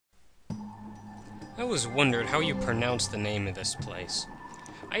I always wondered how you pronounce the name of this place.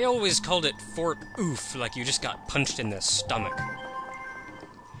 I always called it Fort Oof, like you just got punched in the stomach.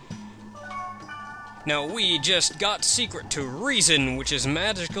 Now we just got Secret to Reason, which is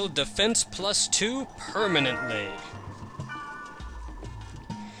magical defense +2 permanently.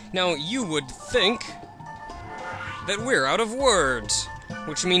 Now you would think that we're out of words,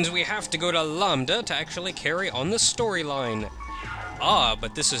 which means we have to go to Lambda to actually carry on the storyline. Ah,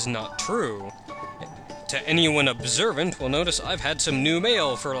 but this is not true. To anyone observant will notice I've had some new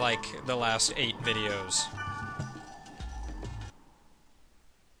mail for like the last 8 videos.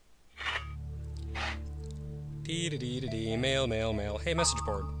 Dee-da-dee-da-dee, mail, mail, mail. Hey, message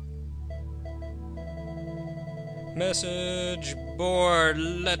board. Message board,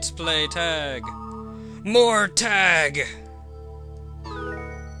 let's play tag. More tag!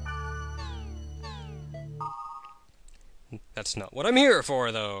 That's not what I'm here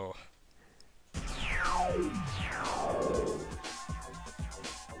for, though.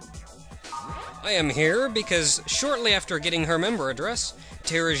 I am here because shortly after getting her member address,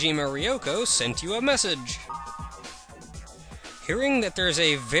 Terajima Ryoko sent you a message. Hearing that there's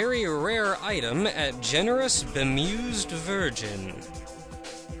a very rare item at Generous Bemused Virgin.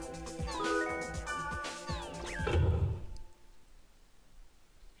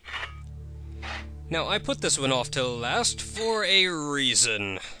 Now, I put this one off till last for a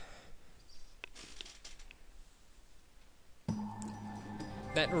reason.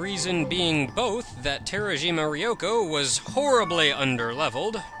 That reason being both that Terajima Ryoko was horribly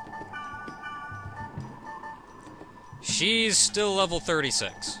underleveled. She's still level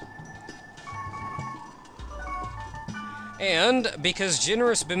 36. And because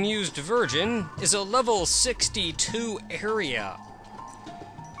Generous Bemused Virgin is a level 62 area.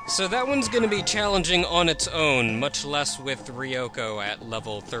 So that one's gonna be challenging on its own, much less with Ryoko at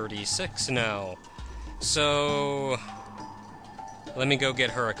level 36 now. So let me go get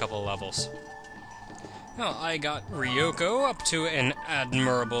her a couple levels. Now, I got Ryoko up to an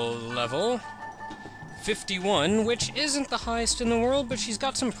admirable level 51, which isn't the highest in the world, but she's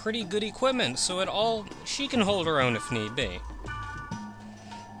got some pretty good equipment, so she can hold her own if need be.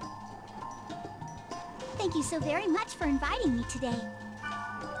 Thank you so very much for inviting me today.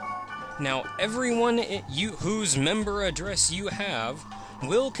 Now, everyone whose member address you have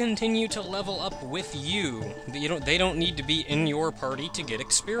will continue to level up with you. They don't need to be in your party to get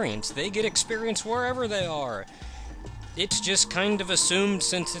experience. They get experience wherever they are. It's just kind of assumed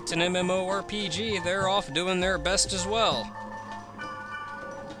since it's an MMORPG, they're off doing their best as well.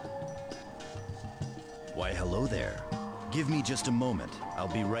 Why, hello there. Give me just a moment. I'll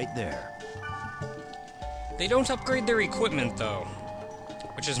be right there. They don't upgrade their equipment, though,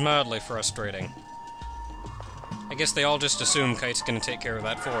 which is mildly frustrating. I guess they all just assume Kite's gonna take care of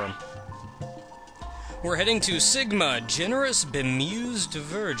that for him. We're heading to Sigma, Generous Bemused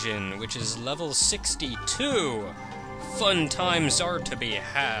Virgin, which is level 62. Fun times are to be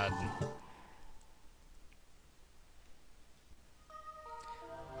had.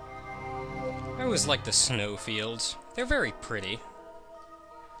 I always like the snowfields. They're very pretty.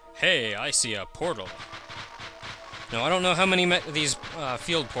 Hey, I see a portal. Now, I don't know how many of these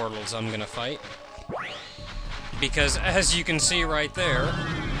field portals I'm gonna fight. Because, as you can see right there,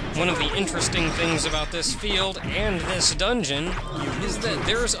 one of the interesting things about this field and this dungeon is that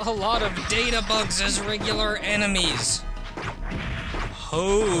there's a lot of data bugs as regular enemies.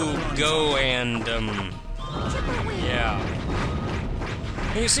 Ho-go-andum. Yeah.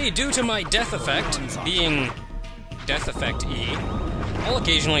 You see, due to my death effect, being Death Effect E, I'll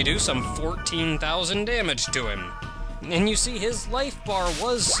occasionally do some 14,000 damage to him. And you see, his life bar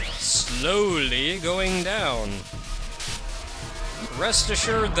was slowly going down. Rest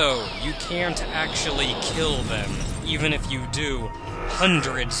assured, though, you can't actually kill them, even if you do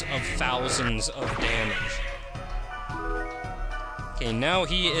hundreds of thousands of damage. Okay, now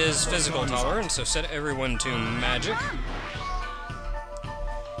he is physical tolerant, so set everyone to magic.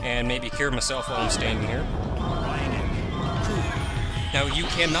 And maybe cure myself while I'm standing here. Now, you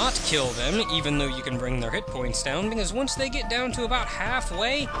cannot kill them, even though you can bring their hit points down, because once they get down to about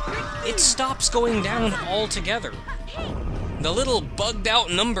halfway, it stops going down altogether. The little bugged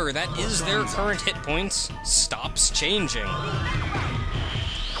out number that is their current hit points stops changing.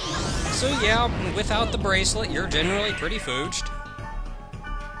 So yeah, without the bracelet, you're generally pretty fooged.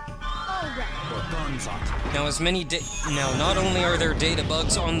 Now, not only are there data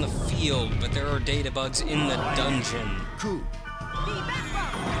bugs on the field, but there are data bugs in the dungeon.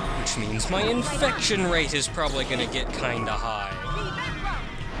 Which means my infection rate is probably gonna get kinda high.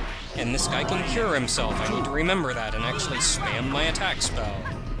 And this guy can cure himself. I need to remember that and actually spam my attack spell.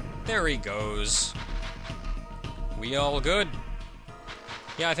 There he goes. We all good?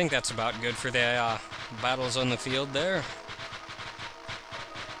 Yeah, I think that's about good for the battles on the field there.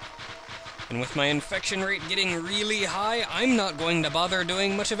 And with my infection rate getting really high, I'm not going to bother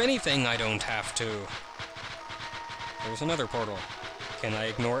doing much of anything I don't have to. There's another portal. Can I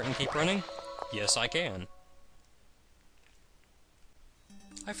ignore it and keep running? Yes, I can.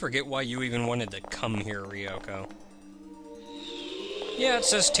 I forget why you even wanted to come here, Ryoko. Yeah, it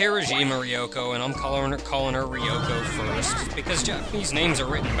says Terajima Ryoko, and I'm calling her Ryoko first, because Japanese names are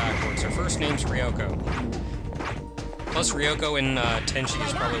written backwards. Her first name's Ryoko. Plus, Ryoko in Tenchi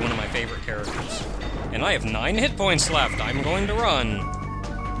is probably one of my favorite characters. And I have 9 hit points left. I'm going to run.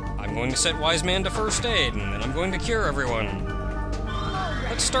 I'm going to set Wise Man to first aid, and then I'm going to cure everyone.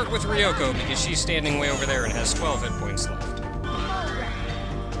 Let's start with Ryoko, because she's standing way over there and has 12 hit points left.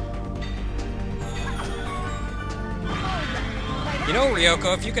 You know,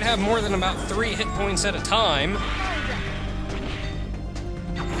 Ryoko, if you could have more than about 3 hit points at a time,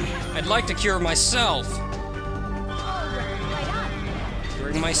 I'd like to cure myself.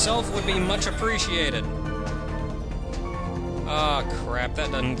 Curing myself would be much appreciated. Ah, crap,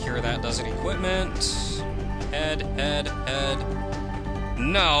 that doesn't cure that, does it? Equipment. Head.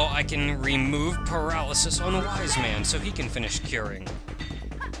 Now I can remove paralysis on Wise Man so he can finish curing.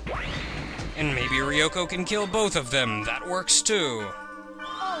 And maybe Ryoko can kill both of them. That works too.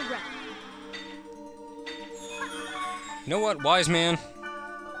 You know what, Wise Man?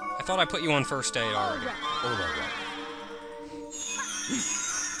 I thought I put you on first aid already.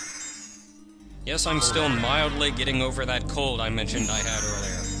 Yes, I'm still mildly getting over that cold I mentioned I had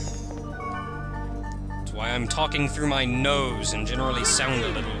earlier. That's why I'm talking through my nose and generally sound a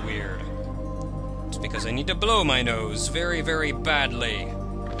little weird. It's because I need to blow my nose very, very badly.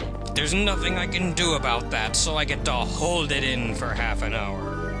 There's nothing I can do about that, so I get to hold it in for half an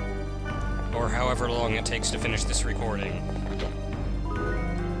hour. Or however long it takes to finish this recording.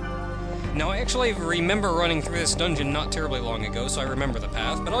 Now, I actually remember running through this dungeon not terribly long ago, so I remember the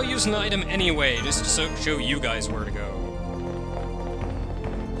path, but I'll use an item anyway, just to show you guys where to go.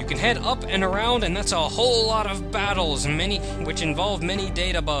 You can head up and around, and that's a whole lot of battles, which involve many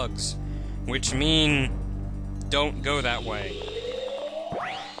data bugs. Which mean, don't go that way.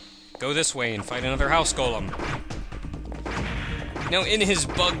 Go this way and fight another house golem. Now, in his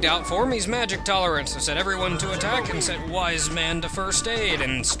bugged-out form, he's magic tolerant, so set everyone to attack and set Wise Man to first aid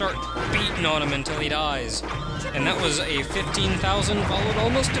and start beating on him until he dies. And that was a 15,000 followed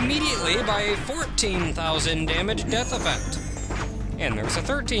almost immediately by a 14,000 damage death effect. And there's a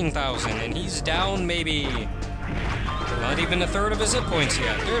 13,000, and he's down maybe not even a third of his hit points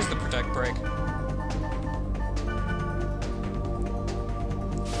yet. There's the Protect Break.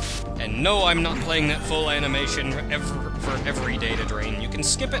 And no, I'm not playing that full animation for every data drain. You can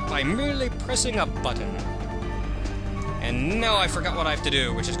skip it by merely pressing a button. And now I forgot what I have to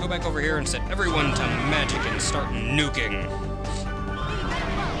do, which is go back over here and set everyone to magic and start nuking.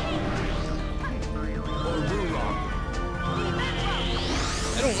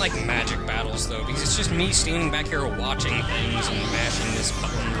 I don't like magic battles, though, because it's just me standing back here watching things and mashing this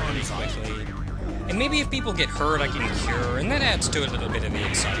button really quickly. And maybe if people get hurt, I can cure, and that adds to a little bit of the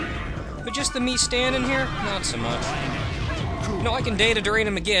excitement. But just the me standing here, not so much. You know, I can data drain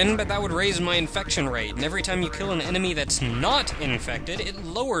him again, but that would raise my infection rate, and every time you kill an enemy that's not infected, it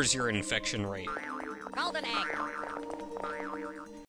lowers your infection rate. Golden egg.